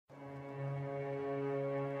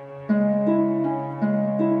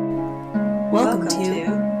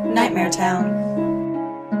Nightmare Town.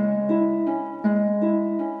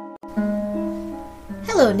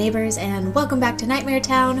 Hello neighbors and welcome back to Nightmare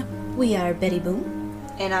Town. We are Betty Boom.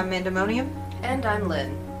 And I'm Mandemonium. And I'm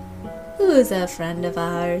Lynn. Who is a friend of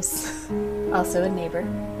ours. Also a neighbor,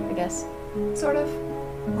 I guess. Sort of.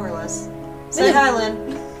 More or less. Say hi,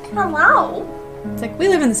 Lynn. Hello. It's like we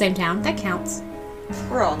live in the same town. That counts.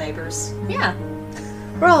 We're all neighbors. Yeah.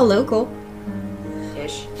 We're all local.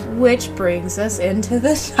 Ish. Which brings us into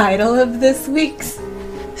the title of this week's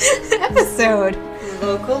episode.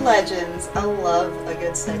 Local legends. I love a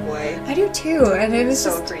good segue. I do too, and it was So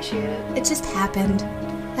just appreciate it. it just happened.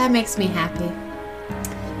 That makes me happy.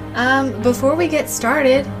 Before we get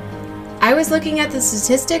started, I was looking at the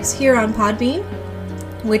statistics here on Podbean,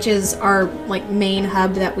 which is our main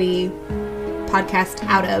hub that we podcast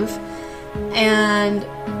out of, and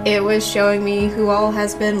it was showing me who all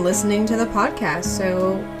has been listening to the podcast.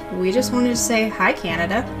 So we just wanted to say hi,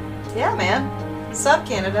 Canada. Yeah, man. Sup,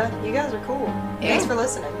 Canada? You guys are cool. Thanks for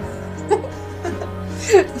listening.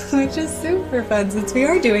 Which is super fun since we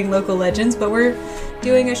are doing local legends, but we're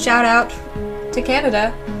doing a shout out to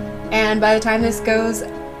Canada. And by the time this goes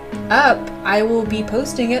up, I will be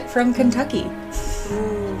posting it from Kentucky.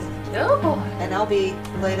 Ooh. No. And I'll be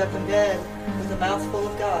laid up in bed with a mouthful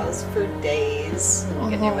of gauze for days.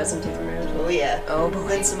 Getting your wisdom teeth removed. Oh, yeah. Oh, boy.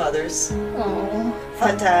 Then some others. Oh.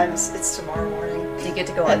 Fun times. It's tomorrow morning. Do you get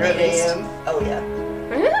to go At 8 unreleased? a.m. Oh, yeah.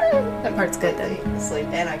 That part's good then. Asleep.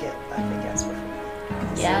 And I think that's before.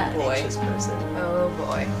 Yeah, I'm an boy. anxious person. Oh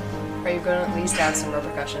boy. Are you going to at least have some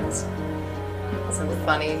repercussions? Some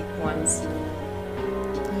funny ones.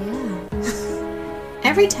 Yeah.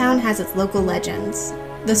 Every town has its local legends.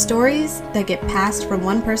 The stories that get passed from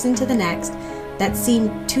one person to the next that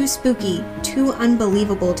seem too spooky, too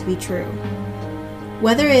unbelievable to be true.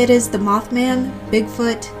 Whether it is the Mothman,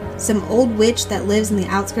 Bigfoot, some old witch that lives in the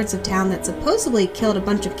outskirts of town that supposedly killed a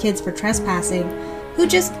bunch of kids for trespassing, who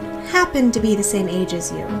just happened to be the same age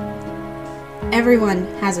as you. Everyone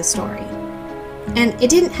has a story. And it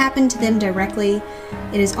didn't happen to them directly.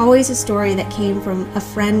 It is always a story that came from a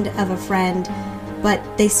friend of a friend,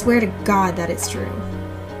 but they swear to God that it's true.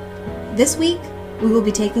 This week, we will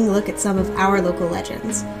be taking a look at some of our local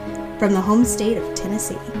legends from the home state of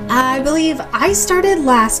Tennessee. I believe I started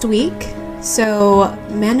last week, so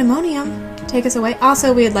Mandemonium, take us away.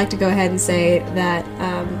 Also, we would like to go ahead and say that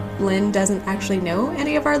Lynn doesn't actually know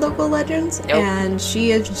any of our local legends, Nope. and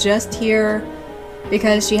she is just here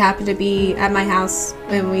because she happened to be at my house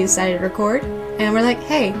when we decided to record, and we're like,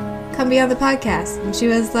 hey, come be on the podcast. And she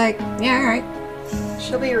was like, yeah, alright.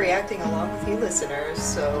 She'll be reacting along with you listeners,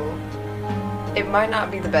 so... It might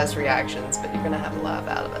not be the best reactions, but you're going to have a laugh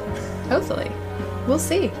out of it. Hopefully. We'll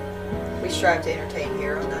see. We strive to entertain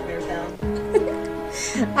here on Nightmare Town.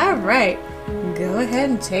 Alright. Go ahead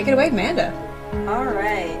and take it away, Manda.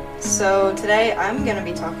 Alright, so today I'm going to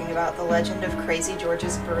be talking about the legend of Crazy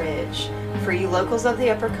George's Bridge. For you locals of the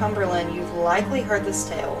Upper Cumberland, you've likely heard this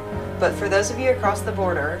tale, but for those of you across the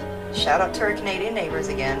border, shout out to our Canadian neighbors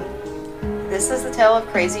again. This is the tale of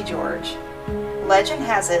Crazy George. Legend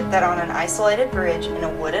has it that on an isolated bridge in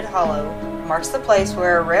a wooded hollow marks the place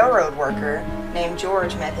where a railroad worker named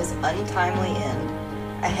George met his untimely end.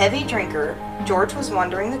 A heavy drinker, George was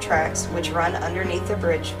wandering the tracks which run underneath the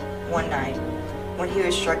bridge one night when he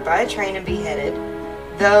was struck by a train and beheaded,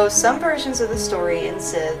 though some versions of the story in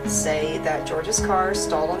Sith say that George's car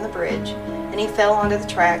stalled on the bridge and he fell onto the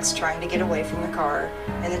tracks trying to get away from the car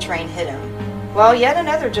and the train hit him, while yet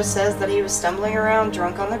another just says that he was stumbling around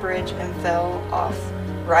drunk on the bridge and fell off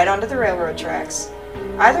right onto the railroad tracks.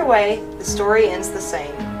 Either way, the story ends the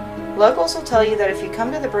same. Locals will tell you that if you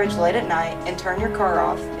come to the bridge late at night and turn your car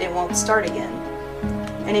off, it won't start again.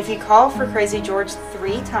 And if you call for Crazy George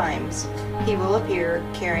 3 times, he will appear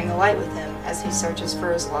carrying a light with him as he searches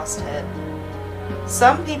for his lost head.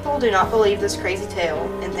 Some people do not believe this crazy tale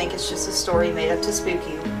and think it's just a story made up to spook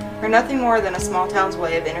you, or nothing more than a small town's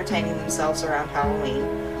way of entertaining themselves around Halloween,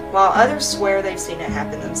 while others swear they've seen it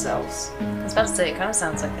happen themselves. I was about to say, it kind of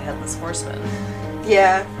sounds like the Headless Horseman.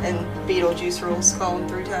 Yeah, and Beetlejuice rules, call him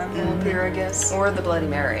 3 times and he'll appear, I guess. Or the Bloody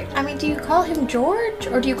Mary. I mean, do you call him George,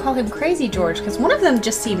 or do you call him Crazy George? Because one of them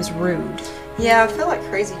just seems rude. Yeah, I feel like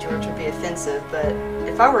Crazy George would be offensive, but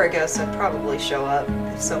if I were a ghost, I'd probably show up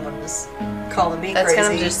if someone was calling me That's crazy.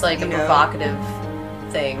 kind of just like a provocative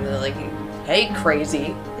thing. Like, hey,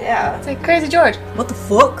 crazy. Yeah, It's like, Crazy George, what the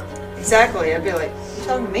fuck? exactly. I'd be like, you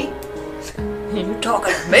talking to me? You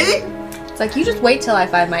talking to me? It's like, you just wait till I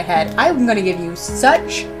find my head. I'm gonna give you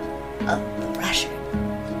such a thrashing.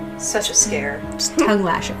 Such a scare. Just tongue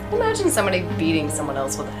lashing. Imagine somebody beating someone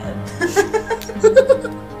else with a head.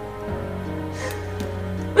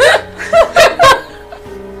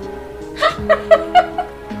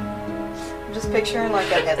 picturing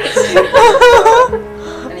like a headless dude.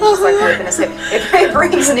 And he's just like whipping his hair. It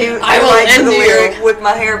brings new light to the lyric, whip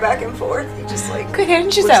my hair back and forth. He just like quit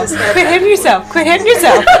hitting yourself. Quit hitting yourself. Quit hitting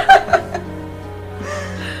yourself.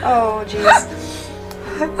 Oh, jeez.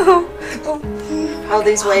 Oh,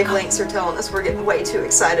 these wavelengths are telling us we're getting way too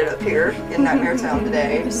excited up here in Nightmare Town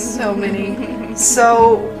today. So many.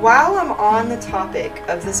 So, while I'm on the topic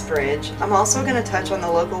of this bridge, I'm also going to touch on the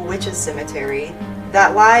local witches' cemetery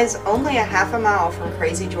that lies only a half a mile from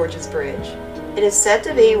Crazy George's Bridge. It is said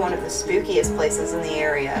to be one of the spookiest places in the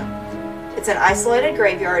area. It's an isolated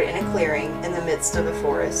graveyard in a clearing in the midst of a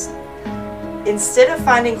forest. Instead of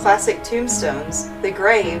finding classic tombstones, the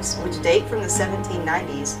graves, which date from the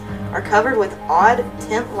 1790s, are covered with odd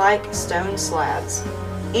tent-like stone slabs,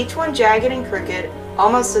 each one jagged and crooked,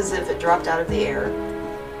 almost as if it dropped out of the air.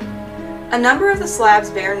 A number of the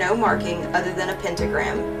slabs bear no marking other than a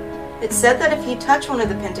pentagram. It's said that if you touch one of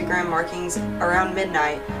the pentagram markings around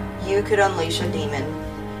midnight, you could unleash a demon.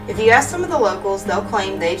 If you ask some of the locals, they'll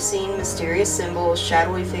claim they've seen mysterious symbols,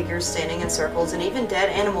 shadowy figures standing in circles, and even dead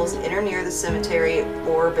animals enter near the cemetery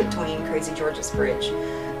or between Crazy George's Bridge.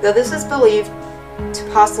 Though this is believed to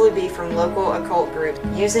possibly be from local occult groups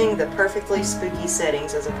using the perfectly spooky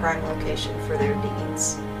settings as a prime location for their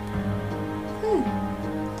deeds.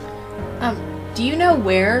 Do you know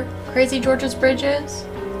where Crazy George's Bridge is?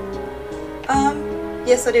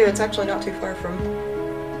 Yes I do. It's actually not too far from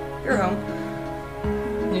your home.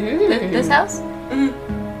 This house?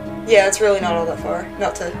 Mm-hmm. Yeah, it's really not all that far.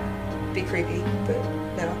 Not to be creepy, but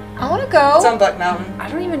no. I want to go. It's on Buck Mountain. I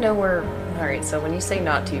don't even know where. Alright, so when you say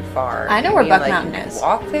not too far, I know you where mean, Buck like, Mountain you is.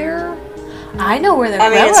 Walk there? I know where the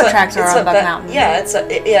railroad tracks are on Buck Mountain. Yeah,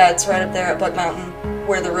 it's right up there at Buck Mountain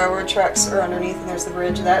where the railroad tracks are underneath and there's the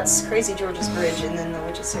bridge. That's Crazy George's Bridge, and then the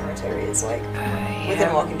Witches Cemetery is like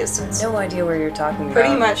within walking distance. No idea where you're talking about.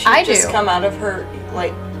 Pretty much, you I just do. come out of her,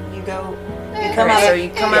 like, you come Right, so you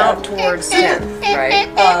come out towards 10th,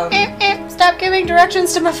 right? Stop giving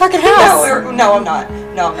directions to my fucking house. No, I'm not.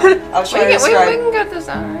 No, I'm not. I was trying to We describe. can get this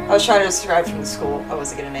out. I was trying to describe from the school. I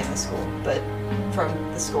wasn't gonna name the school, but from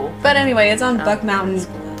the school. But anyway, it's on Buck Mountain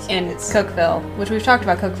in It's- Cookeville, which we've talked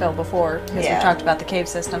about Cookeville before because Yeah. we've talked about the cave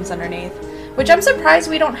systems underneath. Which I'm surprised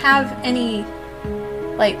we don't have any,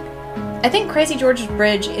 like, I think Crazy George's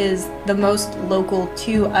Bridge is the most local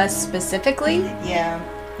to us specifically. Yeah,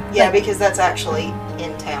 Like- because that's actually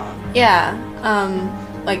in town. Yeah,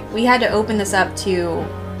 like we had to open this up to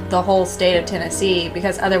the whole state of Tennessee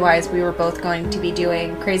because otherwise we were both going to be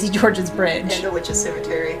doing Crazy George's Bridge. And the Witches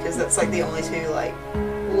Cemetery, because that's like the only two like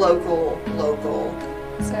local.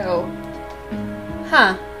 So,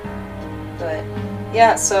 huh. But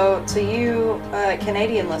yeah, so to you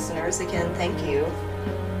Canadian listeners, again, thank you.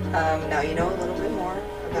 Now you know a little bit more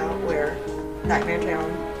about where Nightmare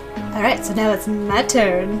Town. Alright, so now it's my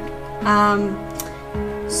turn.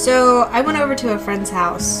 So I went over to a friend's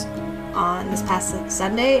house on this past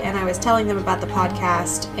Sunday and I was telling them about the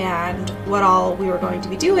podcast and what all we were going to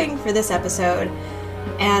be doing for this episode.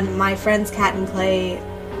 And my friends Kat and Clay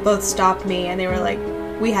both stopped me and they were like,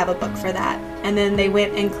 we have a book for that. And then they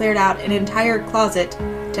went and cleared out an entire closet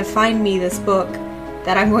to find me this book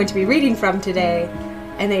that I'm going to be reading from today.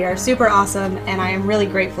 And they are super awesome and I am really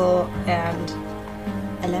grateful and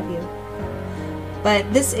I love you.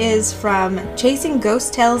 But this is from Chasing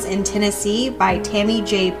Ghost Tales in Tennessee by Tammy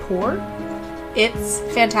J. Poor. It's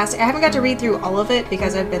fantastic. I haven't got to read through all of it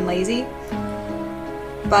because I've been lazy.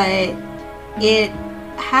 But it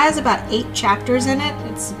has about 8 chapters in it.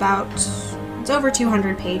 It's over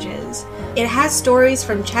 200 pages. It has stories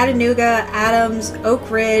from Chattanooga, Adams,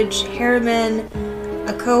 Oak Ridge, Harriman,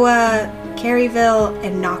 Ocoa, Caryville,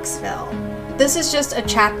 and Knoxville. This is just a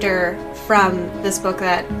chapter from this book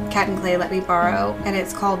that Kat and Clay let me borrow, and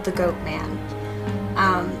it's called The Goat Man.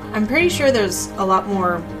 I'm pretty sure there's a lot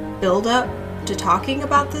more build-up to talking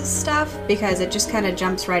about this stuff because it just kind of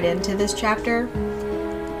jumps right into this chapter.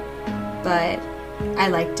 But I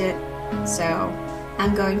liked it, so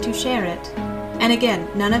I'm going to share it. And again,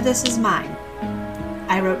 none of this is mine.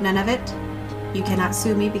 I wrote none of it. You cannot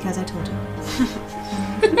sue me because I told you.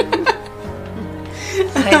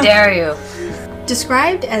 I dare you.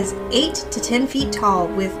 Described as 8 to 10 feet tall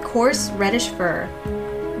with coarse reddish fur,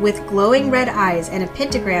 with glowing red eyes and a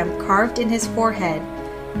pentagram carved in his forehead,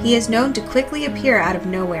 he is known to quickly appear out of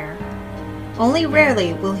nowhere. Only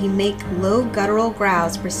rarely will he make low guttural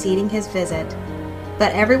growls preceding his visit,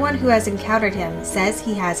 but everyone who has encountered him says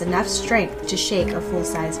he has enough strength to shake a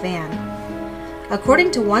full-size van.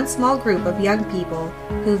 According to one small group of young people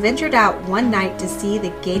who ventured out one night to see the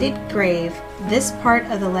gated grave, this part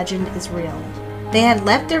of the legend is real. They had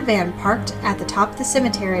left their van parked at the top of the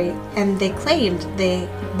cemetery, and they claimed they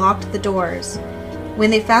locked the doors. When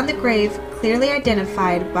they found the grave clearly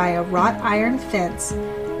identified by a wrought iron fence,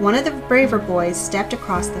 one of the braver boys stepped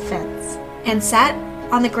across the fence and sat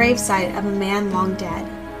on the gravesite of a man long dead.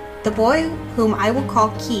 The boy, whom I will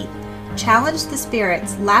call Keith, challenged the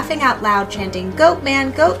spirits, laughing out loud, chanting, Goat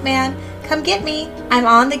man, come get me! I'm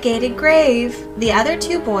on the gated grave!" The other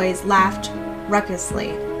two boys laughed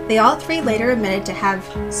raucously. They all three later admitted to have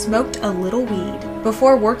smoked a little weed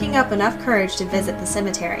before working up enough courage to visit the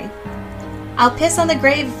cemetery. "I'll piss on the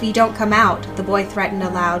grave if you don't come out," the boy threatened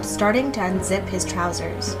aloud, starting to unzip his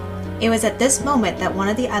trousers. It was at this moment that one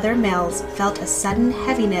of the other males felt a sudden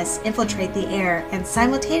heaviness infiltrate the air and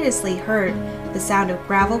simultaneously heard the sound of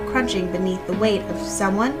gravel crunching beneath the weight of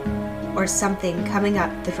someone or something coming up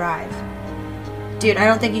the drive. "Dude, I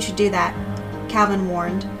don't think you should do that," Calvin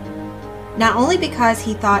warned. Not only because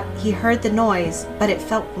he thought he heard the noise, but it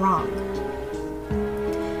felt wrong.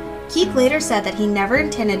 Keith later said that he never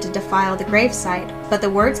intended to defile the gravesite, but the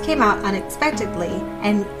words came out unexpectedly,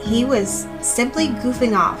 and he was simply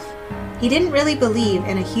goofing off. He didn't really believe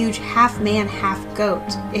in a huge half-man,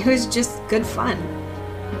 half-goat. It was just good fun.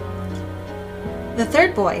 The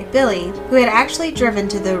third boy, Billy, who had actually driven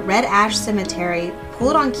to the Red Ash Cemetery,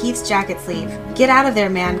 pulled on Keith's jacket sleeve. "Get out of there,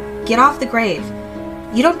 man. Get off the grave.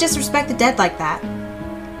 You don't disrespect the dead like that."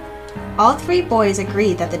 All three boys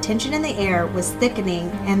agreed that the tension in the air was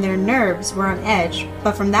thickening and their nerves were on edge,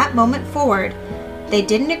 but from that moment forward, they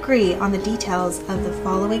didn't agree on the details of the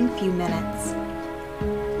following few minutes.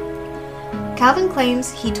 Calvin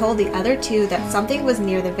claims he told the other two that something was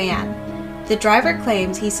near the van. The driver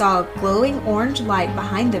claims he saw a glowing orange light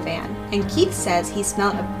behind the van, and Keith says he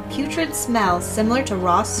smelled a putrid smell similar to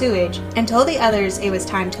raw sewage and told the others it was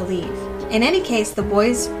time to leave. In any case, the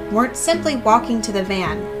boys weren't simply walking to the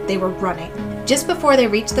van, they were running. Just before they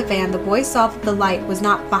reached the van, the boys saw that the light was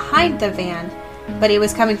not behind the van, but it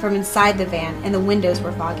was coming from inside the van, and the windows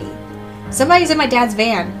were foggy. "Somebody's in my dad's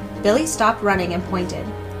van!" Billy stopped running and pointed.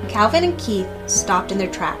 Calvin and Keith stopped in their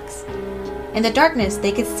tracks. In the darkness,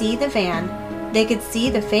 they could see the van. They could see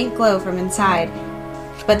the faint glow from inside,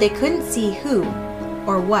 but they couldn't see who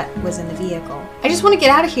or what was in the vehicle. "I just want to get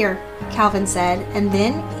out of here," Calvin said, and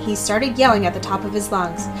then he started yelling at the top of his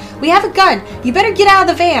lungs. "We have a gun! You better get out of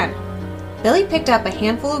the van!" Billy picked up a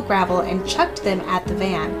handful of gravel and chucked them at the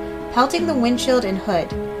van, pelting the windshield and hood.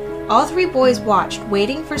 All three boys watched,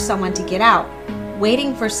 waiting for someone to get out,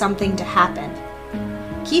 waiting for something to happen.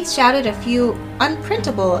 Keith shouted a few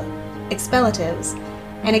unprintable expletives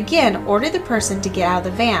and again ordered the person to get out of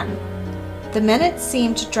the van. The minutes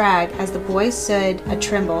seemed to drag as the boys stood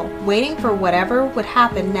a-tremble, waiting for whatever would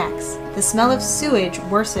happen next. The smell of sewage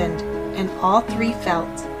worsened, and all three felt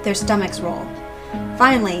their stomachs roll.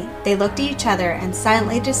 Finally, they looked at each other and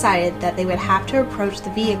silently decided that they would have to approach the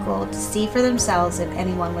vehicle to see for themselves if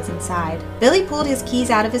anyone was inside. Billy pulled his keys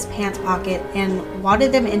out of his pants pocket and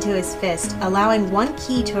wadded them into his fist, allowing one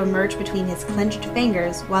key to emerge between his clenched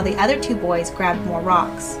fingers while the other two boys grabbed more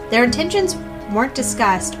rocks. Their intentions weren't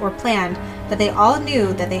discussed or planned, but they all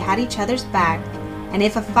knew that they had each other's back, and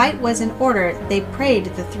if a fight was in order, they prayed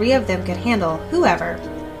the three of them could handle whoever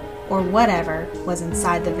or whatever was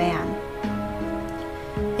inside the van.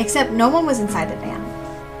 Except no one was inside the van.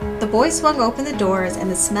 The boys swung open the doors and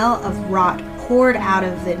the smell of rot poured out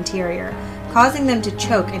of the interior, causing them to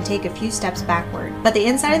choke and take a few steps backward. But the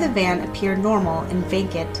inside of the van appeared normal and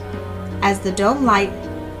vacant as the dome light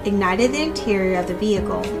ignited the interior of the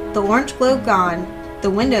vehicle. The orange glow gone, the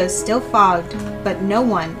windows still fogged, but no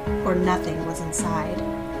one or nothing was inside.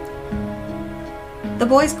 The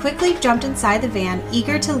boys quickly jumped inside the van,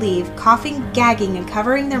 eager to leave, coughing, gagging, and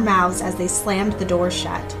covering their mouths as they slammed the doors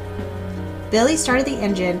shut. Billy started the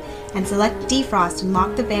engine and selected defrost and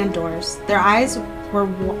locked the van doors. Their eyes were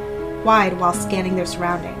wide while scanning their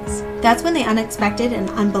surroundings. That's when the unexpected and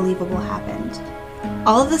unbelievable happened.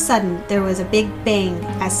 All of a sudden, there was a big bang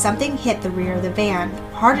as something hit the rear of the van,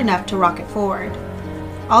 hard enough to rock it forward.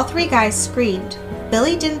 All three guys screamed.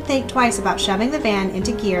 Billy didn't think twice about shoving the van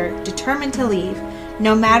into gear, determined to leave,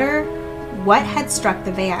 no matter what had struck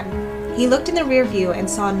the van. He looked in the rear view and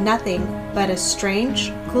saw nothing but a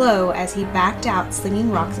strange glow as he backed out, slinging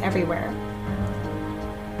rocks everywhere.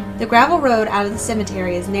 The gravel road out of the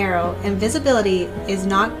cemetery is narrow and visibility is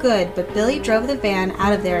not good, but Billy drove the van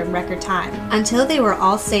out of there in record time, until they were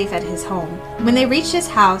all safe at his home. When they reached his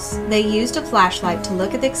house, they used a flashlight to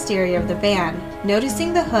look at the exterior of the van.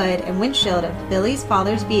 Noticing the hood and windshield of Billy's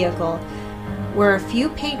father's vehicle were a few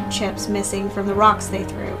paint chips missing from the rocks they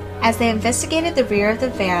threw. As they investigated the rear of the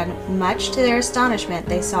van, much to their astonishment,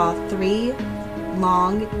 they saw three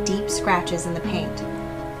long, deep scratches in the paint,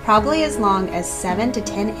 probably as long as 7 to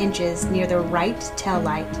 10 inches near the right tail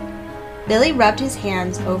light. Billy rubbed his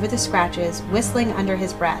hands over the scratches, whistling under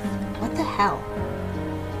his breath. What the hell?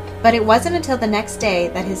 But it wasn't until the next day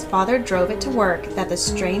that his father drove it to work that the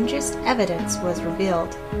strangest evidence was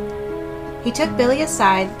revealed. He took Billy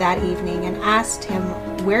aside that evening and asked him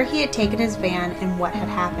where he had taken his van and what had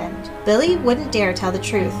happened. Billy wouldn't dare tell the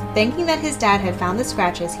truth. Thinking that his dad had found the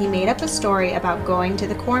scratches, he made up a story about going to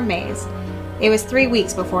the corn maze. It was 3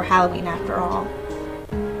 weeks before Halloween, after all.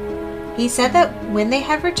 He said that when they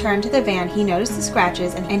had returned to the van, he noticed the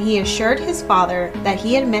scratches, and he assured his father that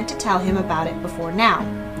he had meant to tell him about it before now.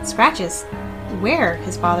 Scratches? Where?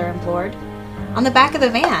 His father implored. On the back of the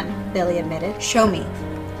van, Billy admitted. Show me.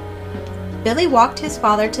 Billy walked his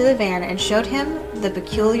father to the van and showed him the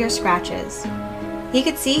peculiar scratches. He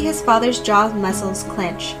could see his father's jaw muscles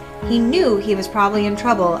clench. He knew he was probably in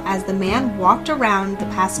trouble as the man walked around the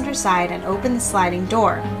passenger side and opened the sliding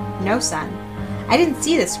door. No, son. I didn't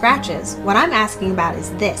see the scratches. What I'm asking about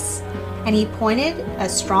is this. And he pointed a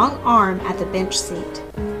strong arm at the bench seat.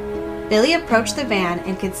 Billy approached the van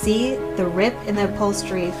and could see the rip in the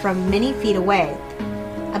upholstery from many feet away,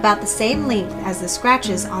 about the same length as the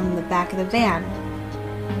scratches on the back of the van.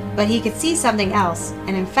 But he could see something else,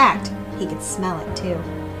 and in fact, he could smell it too.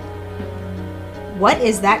 What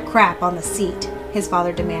is that crap on the seat? His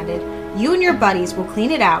father demanded. You and your buddies will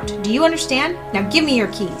clean it out. Do you understand? Now give me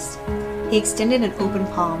your keys. He extended an open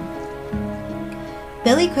palm.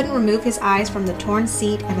 Billy couldn't remove his eyes from the torn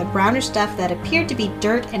seat and the brownish stuff that appeared to be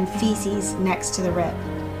dirt and feces next to the rip.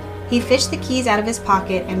 He fished the keys out of his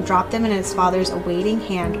pocket and dropped them in his father's awaiting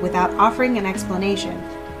hand without offering an explanation.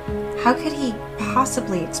 How could he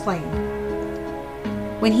possibly explain?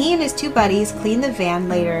 When he and his 2 buddies cleaned the van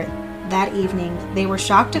later that evening, they were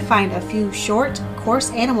shocked to find a few short, coarse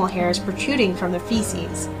animal hairs protruding from the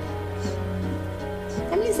feces.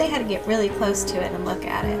 That means they had to get really close to it and look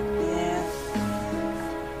at it.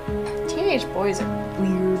 Teenage boys are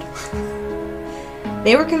weird.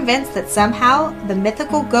 They were convinced that somehow the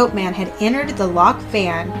mythical goat man had entered the locked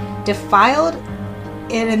van, defiled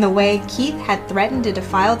it in the way Keith had threatened to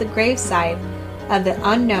defile the gravesite of the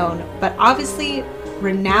unknown, but obviously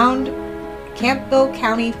renowned Campbell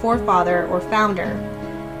County forefather or founder.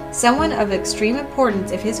 Someone of extreme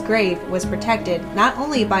importance if his grave was protected not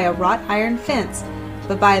only by a wrought iron fence,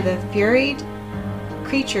 but by the furied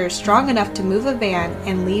creature strong enough to move a van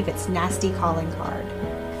and leave its nasty calling card.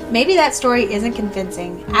 Maybe that story isn't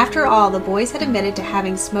convincing. After all, the boys had admitted to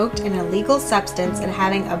having smoked an illegal substance and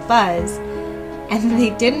having a buzz, and they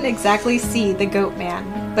didn't exactly see the goat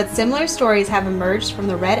man. But similar stories have emerged from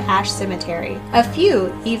the Red Ash Cemetery. A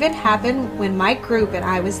few even happened when my group and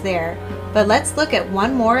I was there. But let's look at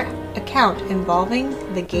one more account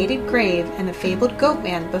involving the gated grave and the fabled goat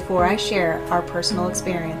man before I share our personal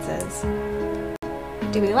experiences.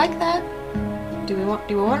 Do we like that? Do we want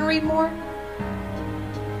to read more?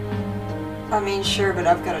 I mean, sure, but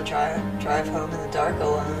I've got to drive home in the dark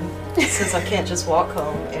alone since I can't just walk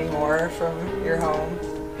home anymore from your home.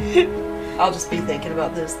 I'll just be thinking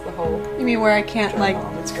about this the whole. You mean where I can't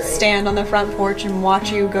stand on the front porch and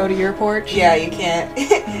watch you go to your porch? Yeah, you can't.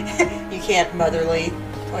 You can't motherly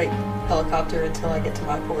helicopter until I get to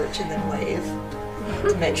my porch and then wave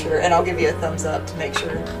to make sure, and I'll give you a thumbs up to make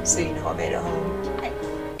sure so you know I made it home.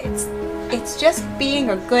 It's just being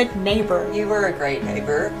a good neighbor. You were a great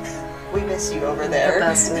neighbor. We miss you over there. The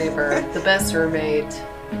best neighbor, the best roommate,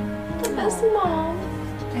 the best mom,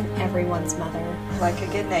 and everyone's mother. Like a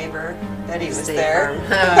good neighbor. Eddie was Stay there.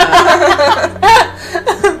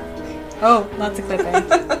 Oh, lots of clipping.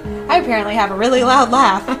 I apparently have a really loud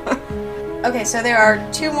laugh. Okay, so there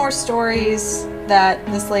are 2 more stories that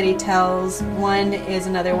this lady tells. One is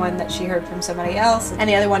another one that she heard from somebody else, and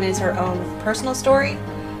the other one is her own personal story.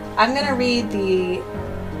 I'm going to read the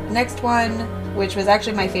next one, which was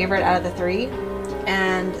actually my favorite out of the 3,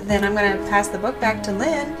 and then I'm going to pass the book back to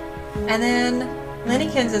Lynn, and then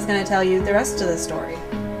Lennykins is going to tell you the rest of the story.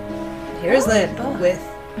 Here's Lynn with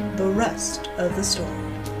the rest of the story.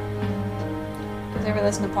 Did you ever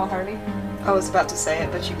listen to Paul Harvey? I was about to say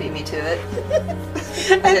it, but you beat me to it.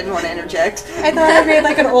 I didn't want to interject. I thought I made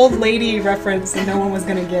like an old lady reference and no one was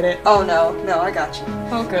going to get it. Oh, no, I got you.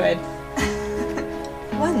 Oh, good.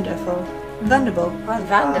 Wonderful. Wonderful.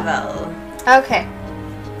 Okay.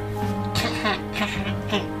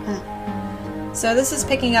 So this is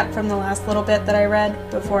picking up from the last little bit that I read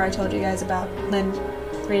before I told you guys about Lynn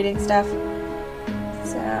reading stuff.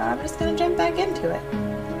 So I'm just going to jump back into it.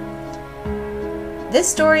 This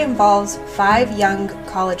story involves 5 young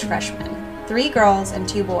college freshmen, 3 girls and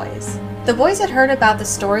 2 boys. The boys had heard about the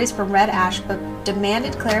stories from Red Ash but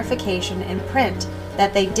demanded clarification in print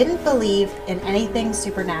that they didn't believe in anything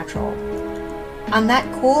supernatural. On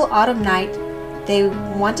that cool autumn night, they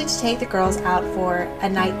wanted to take the girls out for a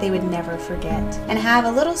night they would never forget and have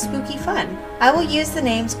a little spooky fun. I will use the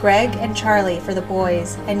names Greg and Charlie for the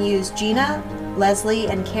boys and use Gina, Leslie,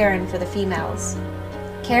 and Karen for the females.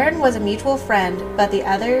 Karen was a mutual friend, but the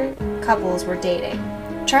other couples were dating.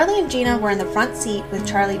 Charlie and Gina were in the front seat with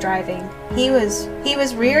Charlie driving. He was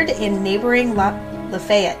reared in neighboring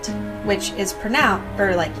Lafayette, which is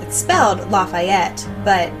it's spelled Lafayette,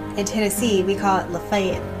 but in Tennessee we call it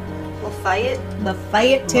Lafayette.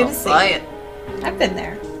 Lafayette, Tennessee. Lafayette. I've been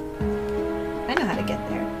there. I know how to get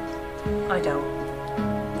there. I don't.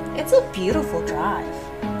 It's a beautiful drive.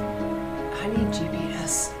 I need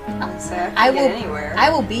GPS. I will get anywhere. I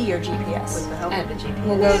will be your GPS. With the help of the GPS.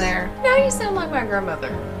 We'll go there. Now you sound like my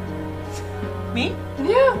grandmother. Me?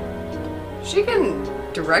 Yeah. She can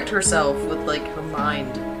direct herself with, like, her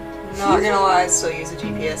mind. Not gonna lie, I still use a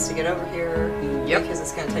GPS to get over here. Yep. Because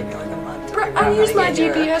it's gonna take me like a month to Bro, figure out I how use to my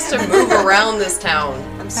get here. GPS to move around this town.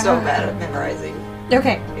 I'm so bad at memorizing.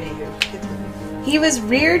 Okay. Anywho, continue. He was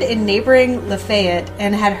reared in neighboring Lafayette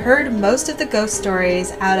and had heard most of the ghost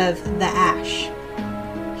stories out of the Ash.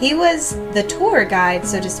 He was the tour guide,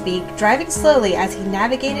 so to speak, driving slowly as he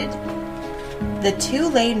navigated the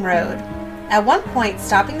 2-lane road, at one point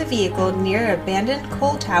stopping the vehicle near an abandoned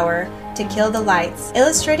coal tower to kill the lights,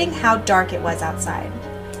 illustrating how dark it was outside.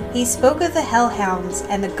 He spoke of the hellhounds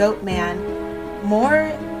and the goat man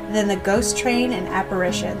more than the ghost train and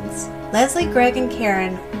apparitions. Leslie, Greg, and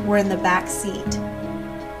Karen were in the back seat.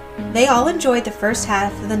 They all enjoyed the first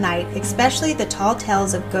half of the night, especially the tall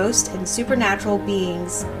tales of ghosts and supernatural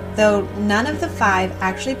beings. Though none of the 5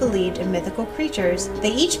 actually believed in mythical creatures,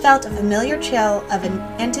 they each felt a familiar chill of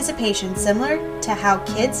anticipation similar to how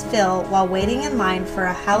kids feel while waiting in line for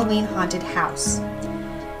a Halloween haunted house.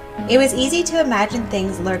 It was easy to imagine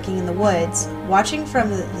things lurking in the woods, watching from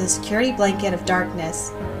the security blanket of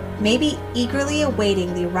darkness, maybe eagerly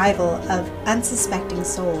awaiting the arrival of unsuspecting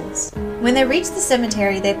souls. When they reached the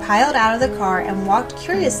cemetery, they piled out of the car and walked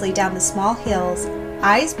curiously down the small hills,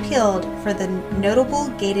 eyes peeled for the notable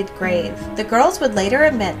gated grave. The girls would later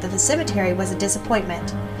admit that the cemetery was a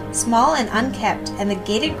disappointment, small and unkept, and the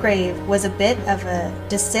gated grave was a bit of a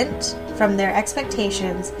descent from their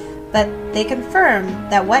expectations, but they confirmed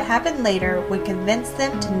that what happened later would convince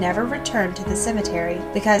them to never return to the cemetery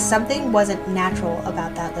because something wasn't natural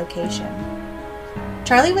about that location.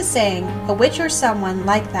 Charlie was saying a witch or someone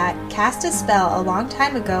like that cast a spell a long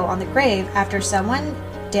time ago on the grave after someone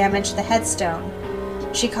damaged the headstone.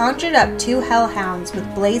 She conjured up 2 hellhounds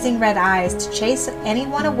with blazing red eyes to chase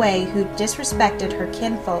anyone away who disrespected her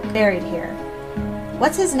kinfolk buried here.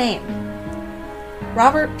 What's his name?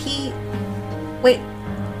 Robert P. Wait,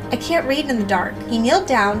 I can't read in the dark. He kneeled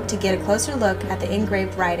down to get a closer look at the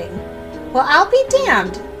engraved writing. Well, I'll be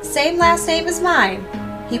damned. Same last name as mine.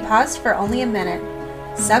 He paused for only a minute.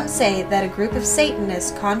 Some say that a group of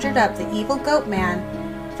Satanists conjured up the evil goat man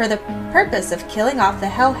for the purpose of killing off the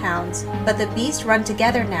hellhounds, but the beasts run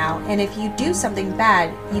together now, and if you do something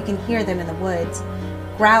bad, you can hear them in the woods,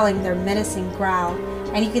 growling their menacing growl,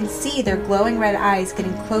 and you can see their glowing red eyes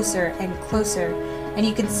getting closer and closer, and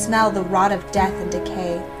you can smell the rot of death and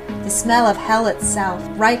decay, the smell of hell itself,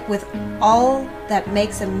 ripe with all that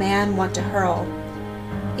makes a man want to hurl.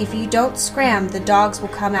 If you don't scram, the dogs will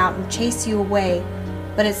come out and chase you away,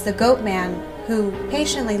 but it's the goat man who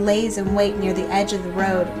patiently lays in wait near the edge of the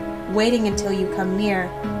road, waiting until you come near,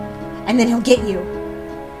 and then he'll get you.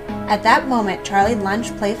 At that moment, Charlie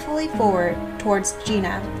lunged playfully forward towards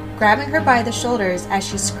Gina, grabbing her by the shoulders as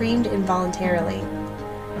she screamed involuntarily.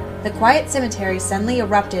 The quiet cemetery suddenly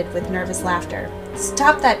erupted with nervous laughter.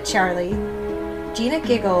 "Stop that, Charlie!" Gina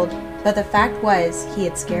giggled, but the fact was he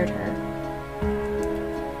had scared her.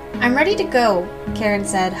 "I'm ready to go," Karen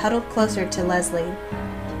said, huddled closer to Leslie.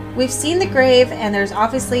 "We've seen the grave, and there's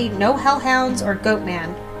obviously no hellhounds or goat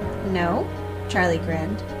man." "No?" Charlie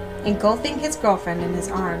grinned, engulfing his girlfriend in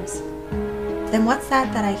his arms. "Then what's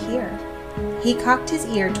that I hear?" He cocked his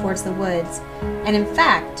ear towards the woods, and in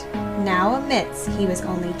fact, now admits he was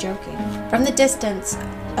only joking. From the distance,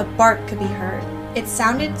 a bark could be heard. It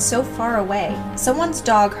sounded so far away. Someone's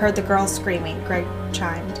dog heard the girl screaming, Greg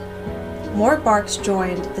chimed. More barks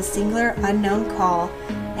joined the singular unknown call,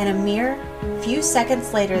 and a mere few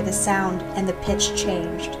seconds later the sound and the pitch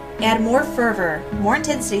changed. It had more fervor, more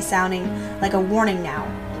intensity, sounding like a warning now.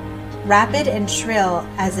 Rapid and shrill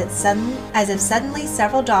as if suddenly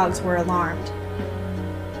several dogs were alarmed.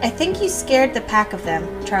 "I think you scared the pack of them,"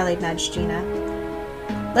 Charlie nudged Gina.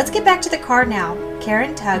 Let's get back to the car now.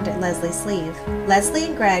 Karen tugged at Leslie's sleeve. Leslie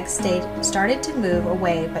and Greg started to move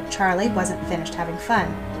away, but Charlie wasn't finished having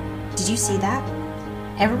fun. Did you see that?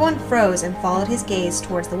 Everyone froze and followed his gaze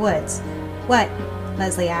towards the woods. What?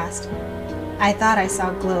 Leslie asked. I thought I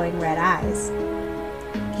saw glowing red eyes.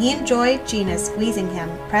 He enjoyed Gina squeezing him,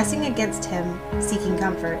 pressing against him, seeking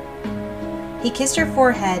comfort. He kissed her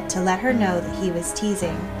forehead to let her know that he was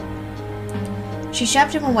teasing. She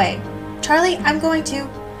shoved him away. Charlie, I'm going to...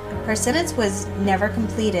 Her sentence was never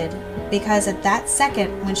completed, because at that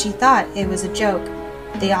second, when she thought it was a joke,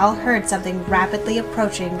 they all heard something rapidly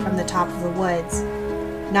approaching from the top of the woods.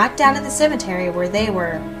 Not down in the cemetery where they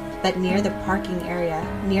were, but near the parking area,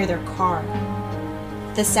 near their car.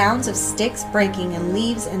 The sounds of sticks breaking and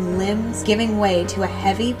leaves and limbs giving way to a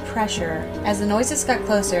heavy pressure as the noises got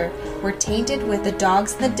closer were tainted with the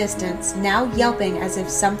dogs in the distance now yelping as if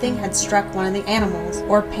something had struck one of the animals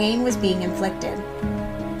or pain was being inflicted.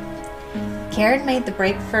 Karen made the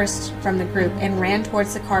break first from the group and ran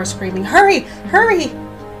towards the car screaming, "Hurry! Hurry!"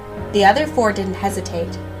 The other four didn't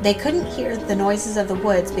hesitate. They couldn't hear the noises of the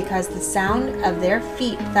woods because the sound of their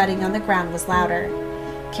feet thudding on the ground was louder.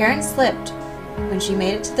 Karen slipped when she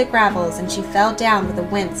made it to the gravels and she fell down with a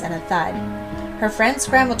wince and a thud. Her friends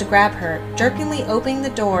scrambled to grab her, jerkingly opening the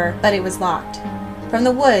door, but it was locked. From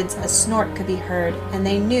the woods, a snort could be heard, and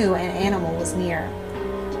they knew an animal was near.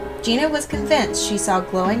 Gina was convinced she saw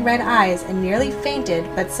glowing red eyes and nearly fainted,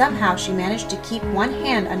 but somehow she managed to keep one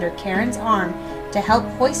hand under Karen's arm to help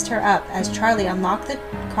hoist her up as Charlie unlocked the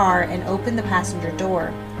car and opened the passenger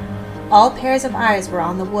door. All pairs of eyes were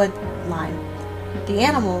on the wood line. The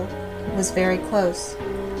animal was very close.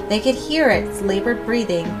 They could hear its labored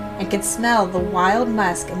breathing and could smell the wild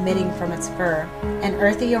musk emitting from its fur, an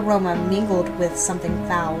earthy aroma mingled with something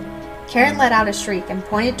foul. Karen let out a shriek and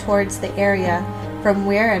pointed towards the area from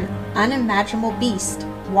where an unimaginable beast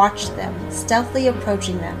watched them, stealthily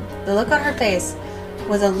approaching them. The look on her face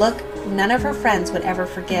was a look none of her friends would ever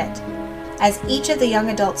forget. As each of the young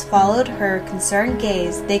adults followed her concerned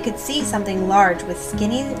gaze, they could see something large with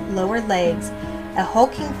skinny lower legs, a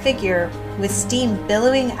hulking figure with steam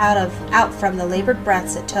billowing out from the labored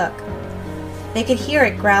breaths it took. They could hear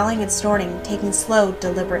it growling and snorting, taking slow,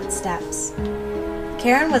 deliberate steps.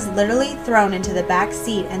 Karen was literally thrown into the back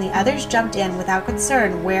seat and the others jumped in without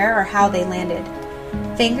concern where or how they landed.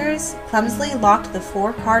 Fingers clumsily locked the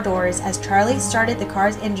 4 car doors as Charlie started the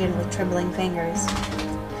car's engine with trembling fingers.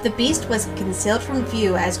 The beast was concealed from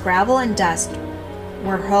view as gravel and dust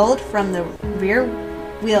were hurled from the rear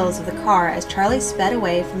wheels of the car as Charlie sped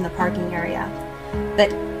away from the parking area. But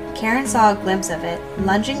Karen saw a glimpse of it,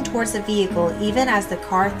 lunging towards the vehicle even as the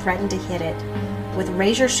car threatened to hit it, with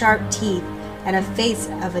razor-sharp teeth and a face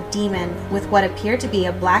of a demon with what appeared to be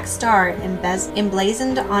a black star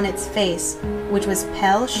emblazoned on its face, which was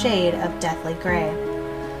pale shade of deathly gray.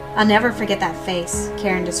 I'll never forget that face,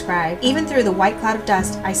 Karen described. Even through the white cloud of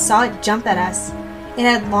dust, I saw it jump at us. It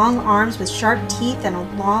had long arms with sharp teeth and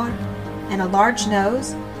a large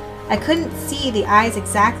nose. I couldn't see the eyes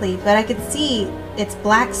exactly, but I could see its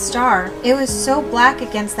black star. It was so black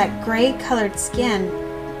against that gray-colored skin.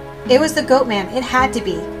 It was the Goat Man. It had to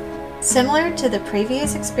be. Similar to the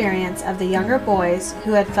previous experience of the younger boys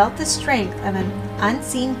who had felt the strength of an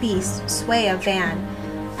unseen beast sway a van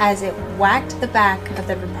as it whacked the back of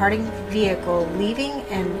the departing vehicle, leaving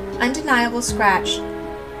an undeniable scratch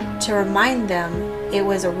to remind them it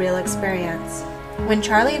was a real experience. When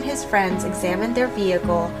Charlie and his friends examined their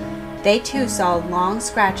vehicle, they too saw long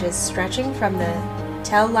scratches stretching from the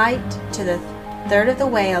tail light to the third of the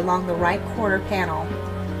way along the right quarter panel.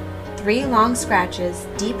 3 long scratches,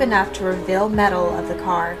 deep enough to reveal metal of the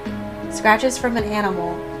car. Scratches from an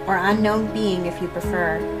animal, or unknown being if you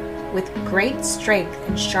prefer, with great strength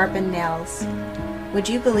and sharpened nails. Would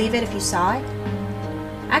you believe it if you saw it?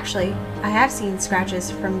 Actually, I have seen scratches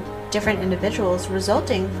from different individuals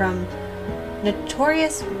resulting from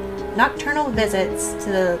notorious nocturnal visits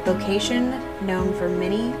to the location known for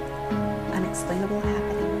many unexplainable happenings.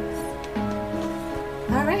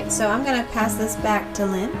 Alright, so I'm going to pass this back to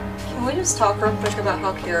Lynn. Can we just talk real quick about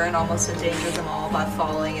how Karen almost endangered them all by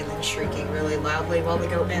falling and then shrieking really loudly while the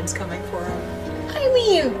Goat Man's coming for him? I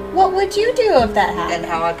mean, what would you do if that happened? And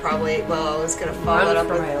how I'd probably, I was going to follow it up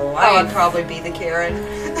with my how life. I'd probably be the Karen.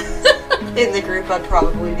 In the group, I'd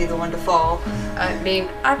probably be the one to fall. I mean,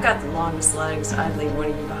 I've got the longest legs. I'd leave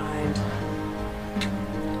one of you behind.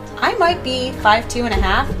 I might be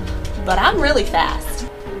 5'2.5", but I'm really fast.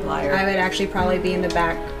 Liar. I would actually probably be in the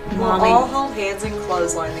back. We'll all hold hands and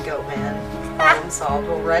clothesline the Goat Man. Problem solved.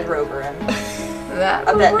 We'll Red Rover him. That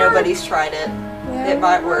I bet would nobody's tried it. work. It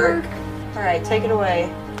might work. Alright, take it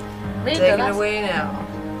away. Take it away now.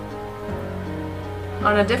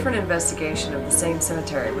 On a different investigation of the same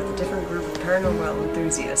cemetery with a different group of paranormal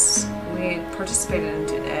enthusiasts, we participated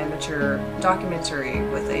in an amateur documentary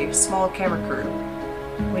with a small camera crew.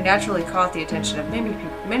 We naturally caught the attention of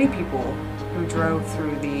many people who drove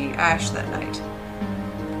through the ash that night.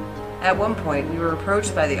 At one point, we were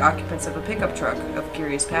approached by the occupants of a pickup truck of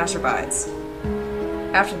curious passerbys.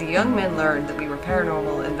 After the young men learned that we were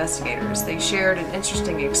paranormal investigators, they shared an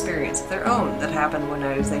interesting experience of their own that happened one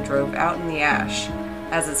night as they drove out in the ash,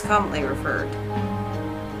 as it's commonly referred.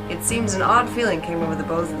 It seems an odd feeling came over the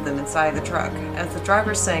both of them inside the truck, as the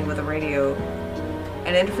driver sang with the radio.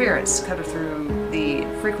 An interference cut through the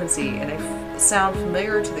frequency, and a sound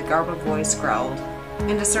familiar to the garbled voice growled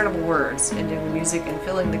indiscernible words, ending the music and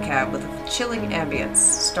filling the cab with a chilling ambience,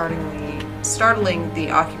 startling the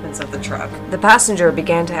occupants of the truck. The passenger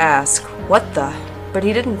began to ask, "What the?" but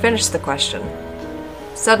he didn't finish the question.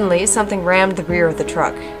 Suddenly, something rammed the rear of the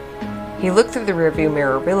truck. He looked through the rearview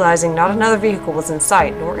mirror, realizing not another vehicle was in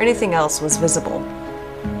sight, nor anything else was visible.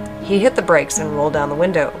 He hit the brakes and rolled down the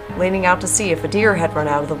window, leaning out to see if a deer had run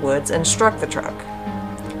out of the woods and struck the truck.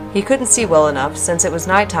 He couldn't see well enough since it was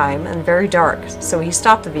nighttime and very dark, so he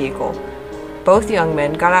stopped the vehicle. Both young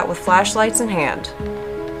men got out with flashlights in hand.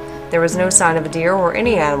 There was no sign of a deer or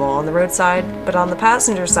any animal on the roadside, but on the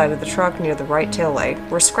passenger side of the truck near the right taillight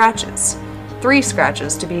were scratches. 3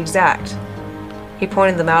 scratches to be exact. He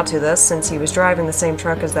pointed them out to us since he was driving the same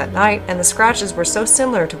truck as that night, and the scratches were so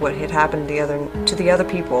similar to what had happened to the other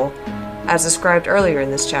people, as described earlier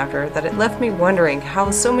in this chapter, that it left me wondering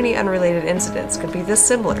how so many unrelated incidents could be this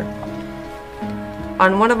similar.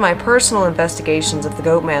 On one of my personal investigations of the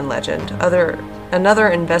Goatman legend, another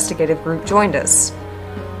investigative group joined us.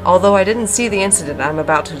 Although I didn't see the incident I'm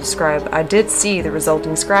about to describe, I did see the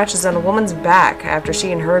resulting scratches on a woman's back after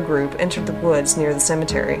she and her group entered the woods near the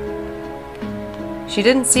cemetery. She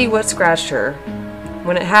didn't see what scratched her.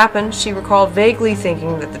 When it happened, she recalled vaguely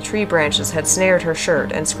thinking that the tree branches had snared her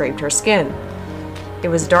shirt and scraped her skin. It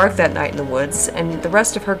was dark that night in the woods, and the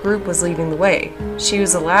rest of her group was leading the way. She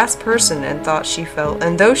was the last person and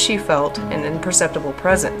though she felt an imperceptible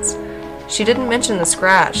presence, she didn't mention the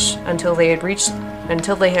scratch until they had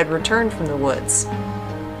returned from the woods.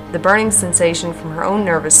 The burning sensation from her own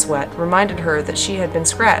nervous sweat reminded her that she had been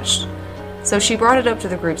scratched, so she brought it up to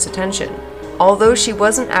the group's attention. Although she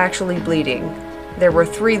wasn't actually bleeding, there were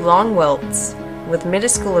 3 long welts with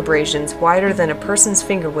minuscule abrasions wider than a person's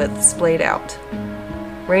finger width splayed out,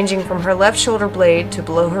 ranging from her left shoulder blade to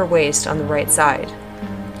below her waist on the right side.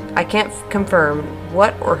 I can't confirm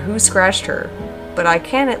what or who scratched her, but I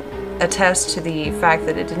can attest to the fact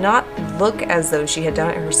that it did not look as though she had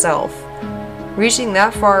done it herself. Reaching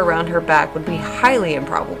that far around her back would be highly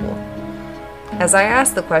improbable. As I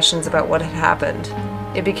asked the questions about what had happened,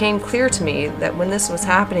 it became clear to me that when this was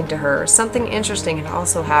happening to her, something interesting had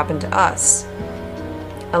also happened to us.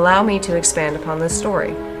 Allow me to expand upon this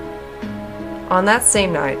story. On that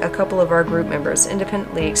same night, a couple of our group members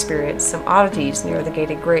independently experienced some oddities near the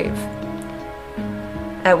gated grave.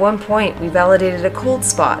 At one point, we validated a cold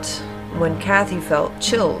spot when Kathy felt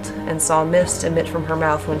chilled and saw mist emit from her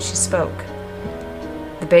mouth when she spoke.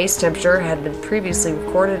 The base temperature had been previously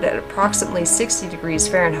recorded at approximately 60 degrees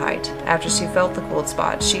Fahrenheit. After she felt the cold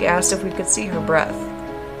spot, she asked if we could see her breath,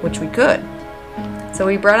 which we could. So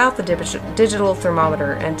we brought out the digital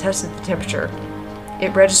thermometer and tested the temperature.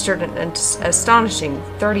 It registered an astonishing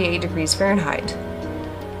 38 degrees Fahrenheit.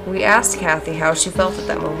 We asked Kathy how she felt at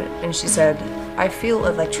that moment, and she said, "I feel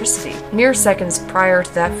electricity." Mere seconds prior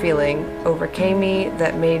to that feeling overcame me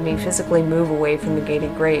that made me physically move away from the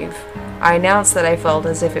gated grave. I announced that I felt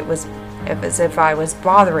as if I was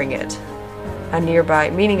bothering it,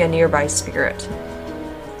 meaning a nearby spirit.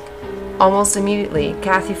 Almost immediately,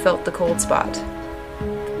 Kathy felt the cold spot.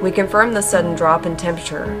 We confirmed the sudden drop in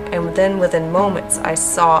temperature, and then within moments I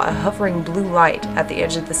saw a hovering blue light at the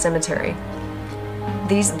edge of the cemetery.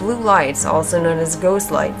 These blue lights, also known as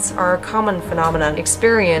ghost lights, are a common phenomenon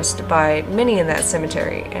experienced by many in that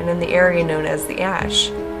cemetery and in the area known as the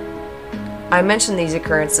Ash. I mention these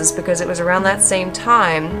occurrences because it was around that same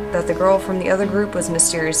time that the girl from the other group was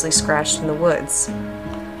mysteriously scratched in the woods.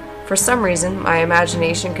 For some reason, my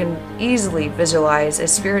imagination can easily visualize a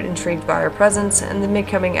spirit intrigued by our presence and then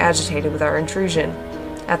becoming agitated with our intrusion.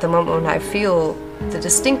 At the moment when I feel the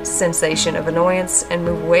distinct sensation of annoyance and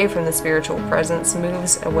move away from the spiritual presence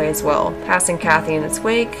moves away as well, passing Kathy in its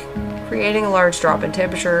wake, creating a large drop in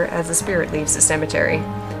temperature as the spirit leaves the cemetery.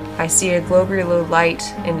 I see a glow light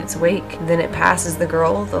in its wake, then it passes the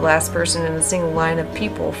girl, the last person in a single line of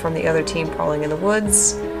people from the other team crawling in the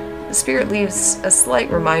woods. The spirit leaves a slight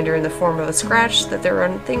reminder in the form of a scratch that there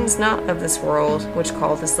are things not of this world which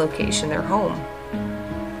call this location their home.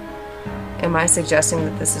 Am I suggesting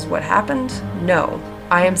that this is what happened? No.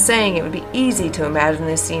 I am saying it would be easy to imagine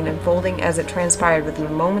this scene unfolding as it transpired within the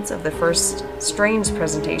moments of the first strange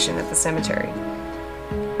presentation at the cemetery.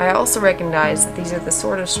 I also recognize that these are the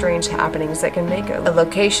sort of strange happenings that can make a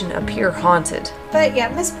location appear haunted. But yeah,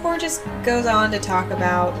 Miss Poor just goes on to talk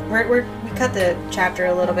about, we cut the chapter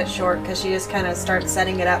a little bit short because she just kind of starts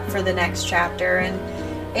setting it up for the next chapter, and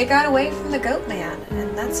it got away from the goat man,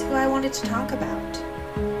 and that's who I wanted to talk about.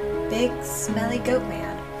 Big, smelly goat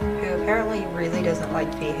man. Who apparently really doesn't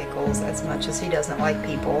like vehicles as much as he doesn't like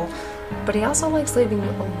people. But he also likes leaving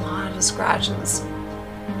a lot of scratches.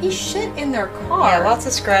 He shit in their car. Yeah, lots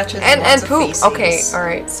of scratches And lots poop. of feces. Okay,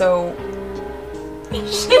 alright, so He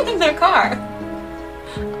shit in their car.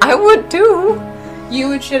 I would too. You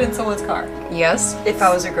would shit in someone's car. Yes. If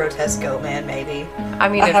I was a grotesque goat man, maybe. I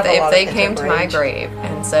mean, I have a if lot they of came to my rage. grave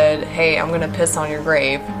and said, hey, I'm gonna piss on your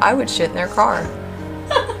grave, I would shit in their car.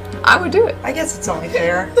 I would do it. I guess it's only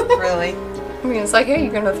fair, really. I mean, it's like, hey,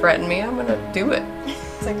 you're gonna threaten me, I'm gonna do it.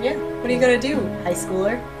 It's like, yeah, what are you gonna do, high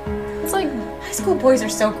schooler? It's like, High school boys are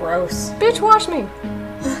so gross. bitch, watch me.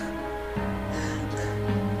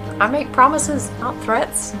 I make promises, not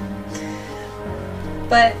threats.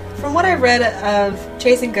 But from what I read of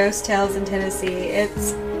Chasing Ghost Tales in Tennessee,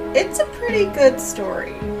 it's a pretty good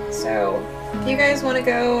story. So if you guys want to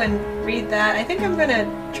go and read that, I think I'm gonna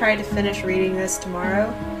try to finish reading this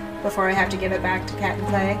tomorrow before I have to give it back to Cat and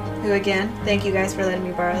Clay, who again, thank you guys for letting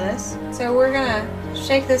me borrow this. So we're gonna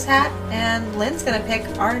shake this hat, and Lynn's gonna pick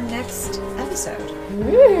our next episode.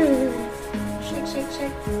 Shake, shake,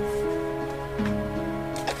 shake.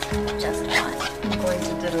 Just one. I'm going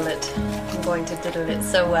to diddle it. I'm going to diddle it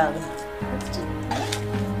so well.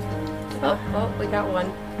 Oh, we got one.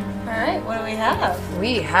 All right, what do we have?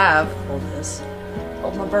 We have, hold this.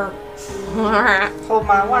 Hold my burp. Hold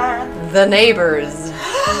my wine. The Neighbors.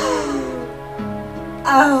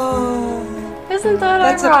 Oh. Isn't that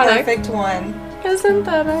That's ironic? a perfect one. Isn't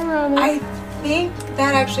that ironic? I think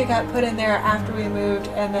that actually got put in there after we moved,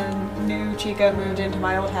 and then new Chica moved into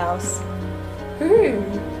my old house.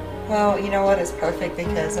 Well, you know what? It's perfect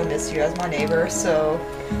because I miss you as my neighbor, so...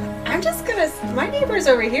 I'm just gonna. My neighbors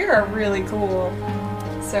over here are really cool.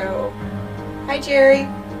 So, hi Jerry.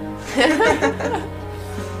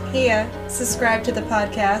 He subscribed to the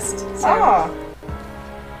podcast. So, Oh,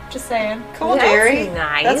 just saying. cool, That's Jerry.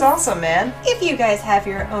 nice. That's awesome, man. If you guys have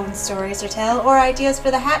your own stories to tell or ideas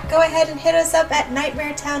for the hat, go ahead and hit us up at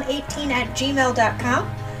nightmaretown18@gmail.com.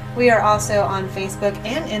 We are also on Facebook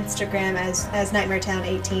and Instagram as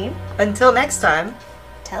NightmareTown18. Until next time.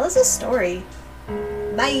 Tell us a story.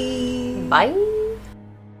 Bye. Bye.